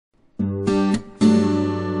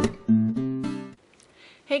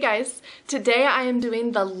Hey guys, today I am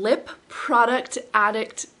doing the Lip Product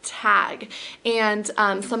Addict Tag, and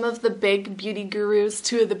some of the big beauty gurus,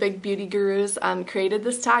 two of the big beauty gurus created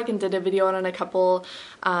this tag and did a video on it a couple,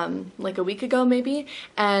 like a week ago maybe,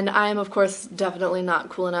 and I am of course definitely not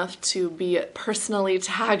cool enough to be personally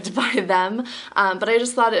tagged by them, but I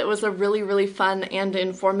just thought it was a really fun and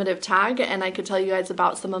informative tag, and I could tell you guys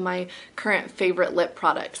about some of my current favorite lip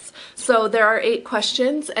products. So there are 8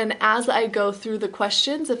 questions, and as I go through the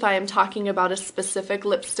questions, if I am talking about a specific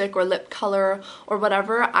lipstick or lip color or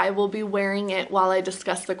whatever, I will be wearing it while I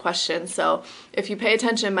discuss the question. So if you pay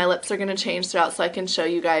attention, my lips are going to change throughout so I can show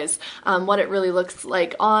you guys what it really looks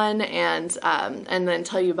like on, and then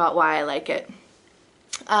tell you about why I like it.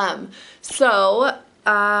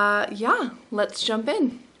 Yeah, let's jump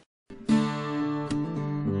in.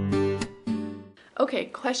 Okay,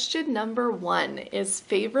 question number 1 is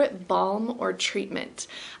favorite balm or treatment.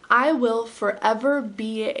 I will forever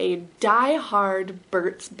be a die-hard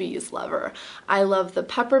Burt's Bees lover. I love the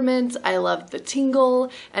peppermint, I love the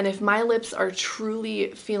tingle, and if my lips are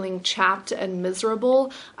truly feeling chapped and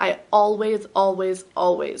miserable, I always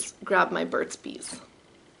grab my Burt's Bees.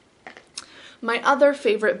 My other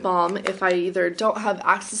favorite balm, if I either don't have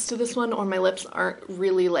access to this one or my lips aren't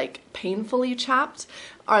really like painfully chapped,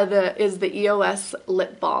 is the EOS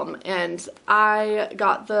lip balm, and I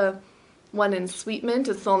got the one in Sweet Mint.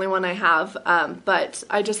 It's the only one I have, but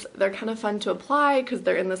they're kind of fun to apply because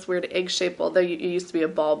they're in this weird egg shape. Well, it used to be a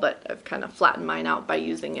ball, but I've kind of flattened mine out by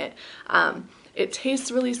using it. It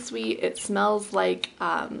tastes really sweet. It smells like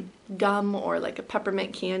gum or like a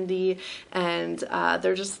peppermint candy, and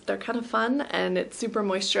they're kind of fun, and it's super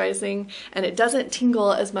moisturizing, and it doesn't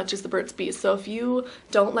tingle as much as the Burt's Bees. So if you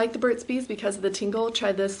don't like the Burt's Bees because of the tingle,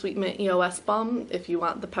 try the Sweet Mint EOS balm if you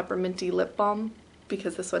want the pepperminty lip balm,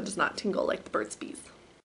 because this one does not tingle like the Burt's Bees.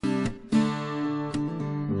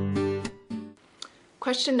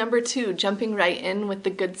 Question number 2, jumping right in with the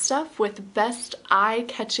good stuff with best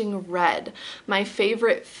eye-catching red. My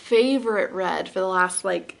favorite red for the last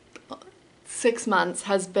like 6 months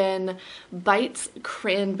has been Bite's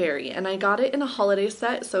Cranberry, and I got it in a holiday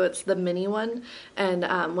set, so it's the mini one,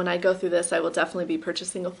 and when I go through this I will definitely be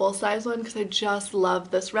purchasing a full-size one because I just love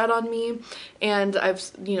this red on me, and I've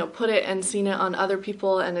put it and seen it on other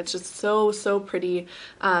people, and it's just so pretty.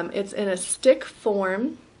 It's in a stick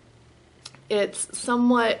form. It's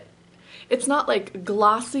not like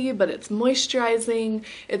glossy, but it's moisturizing.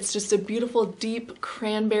 It's just a beautiful deep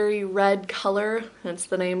cranberry red color, hence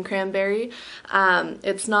the name Cranberry.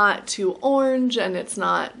 It's not too orange, and it's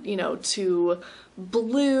not, too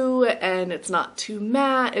blue, and it's not too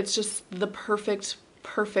matte. It's just the perfect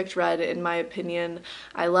red in my opinion.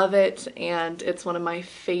 I love it, and it's one of my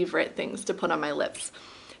favorite things to put on my lips.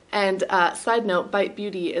 And side note, Bite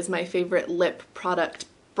Beauty is my favorite lip product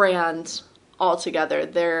brand altogether.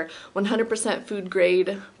 They're 100% food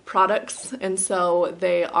grade products, and so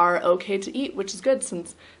they are okay to eat, which is good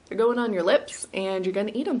since they're going on your lips and you're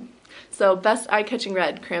gonna eat them. So best eye-catching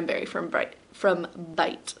red, Cranberry from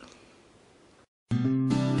Bite.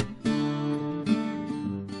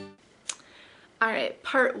 Alright,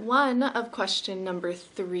 part 1 of question number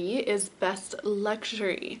 3 is best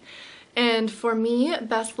luxury. And for me,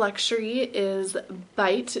 best luxury is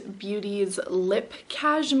Bite Beauty's Lip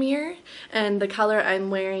Cashmere, and the color I'm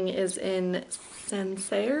wearing is in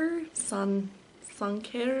Sincere?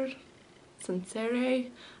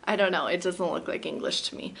 I don't know, it doesn't look like English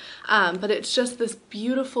to me. But it's just this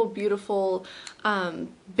beautiful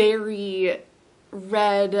berry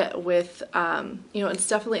red with, it's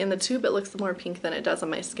definitely in the tube. It looks more pink than it does on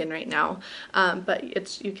my skin right now, but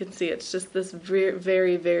you can see it's just this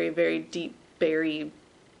very deep berry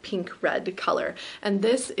pink red color, and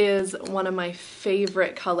this is one of my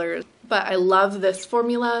favorite colors. But I love this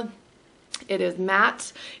formula. It is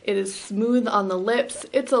matte, it is smooth on the lips,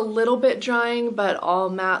 it's a little bit drying, but all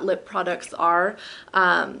matte lip products are,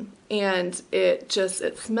 and it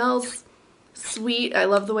smells sweet. I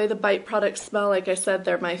love the way the Bite products smell. Like I said,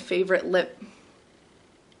 they're my favorite lip.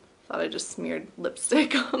 Thought I just smeared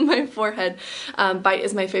lipstick on my forehead. Bite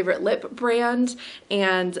is my favorite lip brand,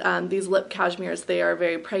 and these lip cashmeres, they are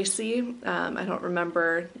very pricey. I don't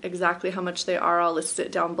remember exactly how much they are. I'll list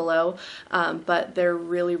it down below, but they're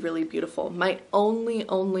really beautiful. My only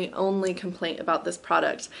complaint about this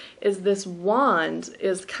product is this wand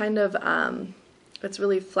is kind of it's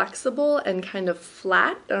really flexible and kind of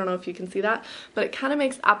flat. I don't know if you can see that, but it kind of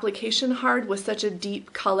makes application hard with such a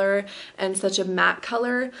deep color and such a matte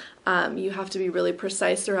color. You have to be really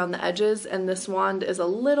precise around the edges, and this wand is a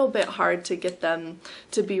little bit hard to get them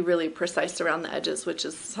to be really precise around the edges, which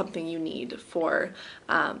is something you need for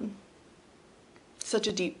Such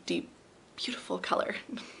a deep, deep, beautiful color.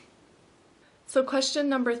 So question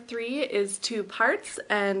number 3 is 2 parts,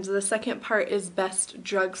 and the second part is best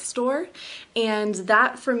drugstore, and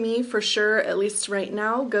that for me, for sure, at least right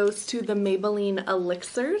now, goes to the Maybelline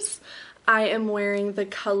Elixirs. I am wearing the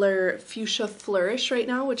color Fuchsia Flourish right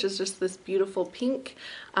now, which is just this beautiful pink.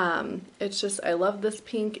 It's just, I love this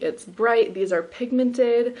pink. It's bright. These are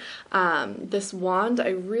pigmented. This wand, I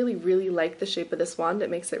really, really like the shape of this wand.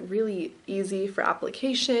 It makes it really easy for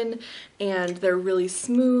application, and they're really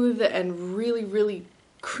smooth and really, really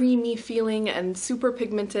creamy feeling and super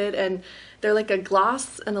pigmented, and they're like a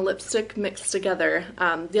gloss and a lipstick mixed together.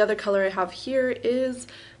 The other color I have here is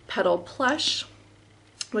Petal Plush,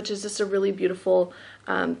 which is just a really beautiful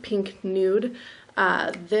pink nude.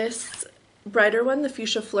 This brighter one, the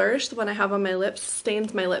Fuchsia Flourish, the one I have on my lips,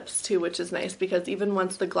 stains my lips too, which is nice because even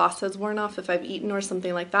once the gloss has worn off, if I've eaten or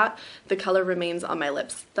something like that, the color remains on my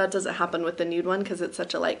lips. That doesn't happen with the nude one because it's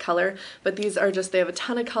such a light color, but these are just, they have a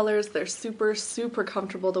ton of colors. They're super, super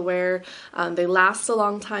comfortable to wear. They last a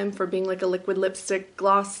long time for being like a liquid lipstick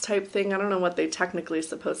gloss type thing. I don't know what they technically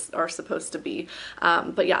are supposed to be,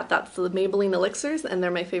 but yeah, that's the Maybelline Elixirs, and they're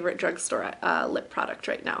my favorite drugstore lip product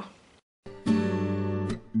right now.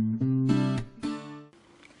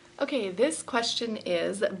 Okay, this question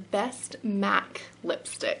is best MAC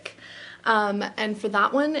lipstick. And for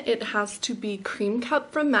that one, it has to be Cream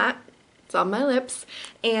Cup from MAC. It's on my lips,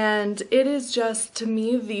 and it is just, to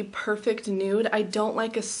me, the perfect nude. I don't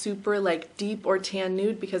like a super like deep or tan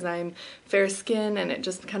nude because I'm fair skin and it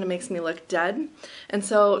just kind of makes me look dead. And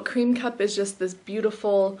so Cream Cup is just this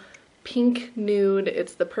beautiful pink nude.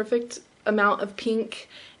 It's the perfect amount of pink,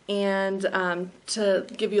 and to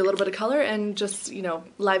give you a little bit of color and just, you know,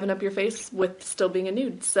 liven up your face with still being a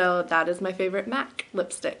nude. So that is my favorite MAC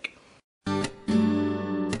lipstick.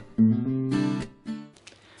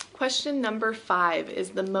 Question number 5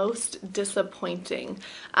 is the most disappointing.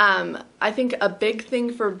 I think a big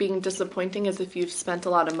thing for being disappointing is if you've spent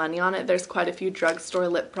a lot of money on it. There's quite a few drugstore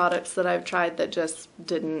lip products that I've tried that just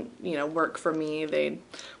didn't, you know, work for me. They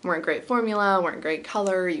weren't great formula, weren't great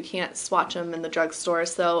color. You can't swatch them in the drugstore.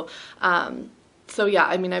 So yeah,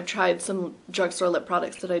 I mean, I've tried some drugstore lip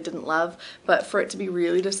products that I didn't love, but for it to be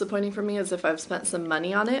really disappointing for me is if I've spent some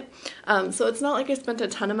money on it. So it's not like I spent a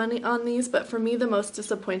ton of money on these, but for me the most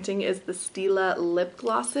disappointing is the Stila lip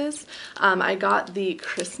glosses. I got the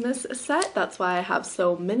Christmas set, that's why I have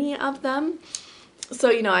so many of them. So,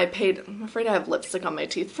 you know, I'm afraid I have lipstick on my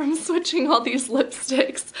teeth from switching all these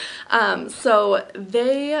lipsticks.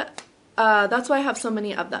 That's why I have so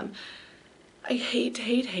many of them. I hate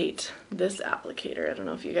this applicator. I don't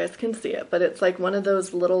know if you guys can see it, but it's like one of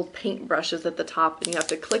those little paint brushes at the top, and you have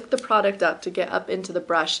to click the product up to get up into the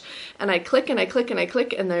brush. And I click and I click and I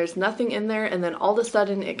click, and there's nothing in there, and then all of a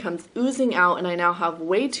sudden it comes oozing out, and I now have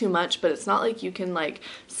way too much, but it's not like you can like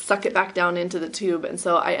suck it back down into the tube, and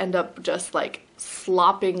so I end up just like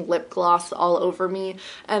slopping lip gloss all over me,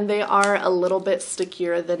 and they are a little bit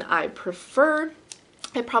stickier than I prefer.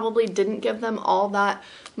 I probably didn't give them all that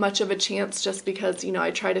much of a chance just because, you know,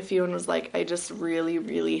 I tried a few and was like, I just really,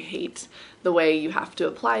 really hate the way you have to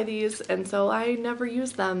apply these, and so I never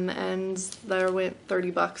used them, and there went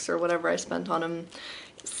 30 bucks or whatever I spent on them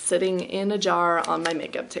sitting in a jar on my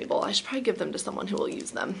makeup table. I should probably give them to someone who will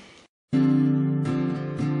use them.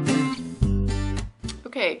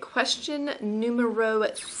 Okay, question numero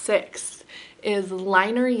 6 is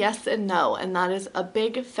liner yes and no, and that is a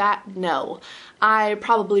big fat no. I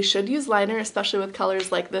probably should use liner, especially with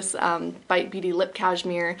colors like this Bite Beauty Lip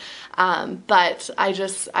Cashmere, but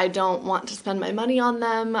I don't want to spend my money on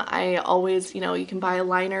them. I always, you know, you can buy a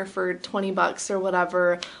liner for 20 bucks or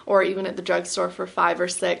whatever, or even at the drugstore for 5 or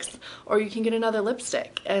 6, or you can get another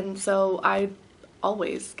lipstick, and so I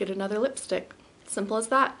always get another lipstick. Simple as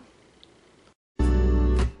that.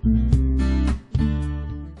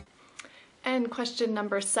 And question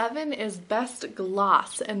number 7 is best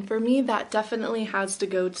gloss, and for me that definitely has to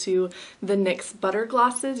go to the NYX Butter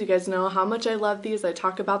Glosses. You guys know how much I love these. I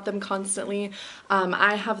talk about them constantly.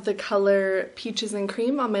 I have the color Peaches and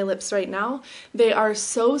Cream on my lips right now. They are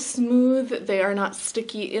so smooth. They are not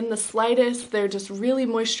sticky in the slightest. They're just really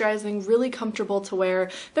moisturizing, really comfortable to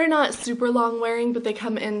wear. They're not super long wearing, but they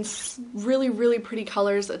come in really, really pretty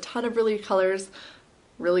colors, a ton of really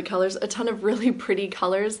pretty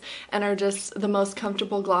colors, and are just the most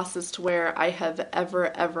comfortable glosses to wear I have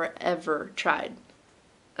ever tried.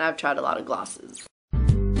 And I've tried a lot of glosses.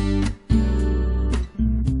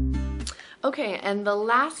 Okay, and the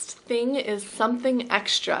last thing is something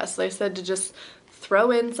extra. So I said to just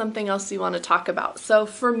throw in something else you want to talk about. So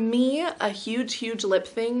for me, a huge lip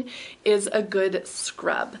thing is a good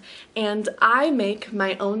scrub. And I make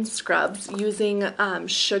my own scrubs using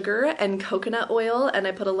sugar and coconut oil, and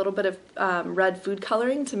I put a little bit of red food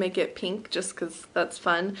coloring to make it pink just because that's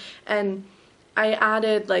fun. And I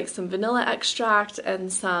added like some vanilla extract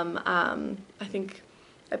and some, I think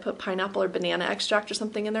I put pineapple or banana extract or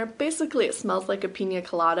something in there. Basically, it smells like a pina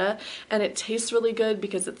colada, and it tastes really good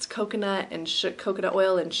because it's coconut and coconut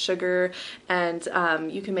oil and sugar, and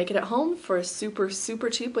you can make it at home for super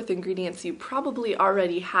cheap with ingredients you probably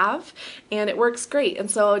already have, and it works great. And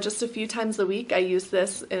so just a few times a week, I use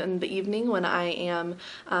this in the evening when I am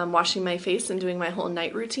washing my face and doing my whole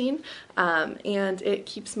night routine, and it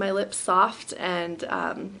keeps my lips soft and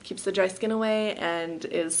keeps the dry skin away and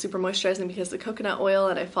is super moisturizing because the coconut oil,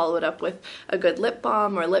 and I follow it up with a good lip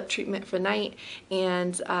balm or lip treatment for night,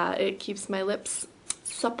 and it keeps my lips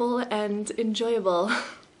supple and enjoyable.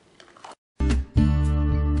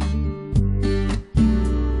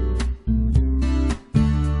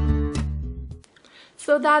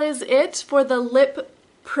 So that is it for the Lip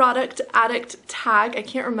Product Addict Tag. I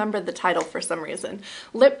can't remember the title for some reason.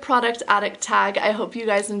 Lip Product Addict Tag. I hope you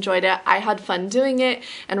guys enjoyed it. I had fun doing it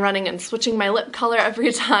and running and switching my lip color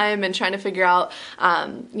every time and trying to figure out,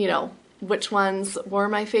 you know, which ones were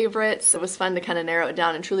my favorites. It was fun to kind of narrow it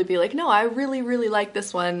down and truly be like, no, I really like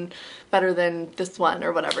this one better than this one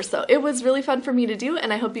or whatever. So it was really fun for me to do,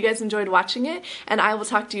 and I hope you guys enjoyed watching it, and I will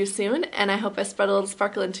talk to you soon, and I hope I spread a little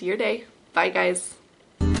sparkle into your day. Bye, guys.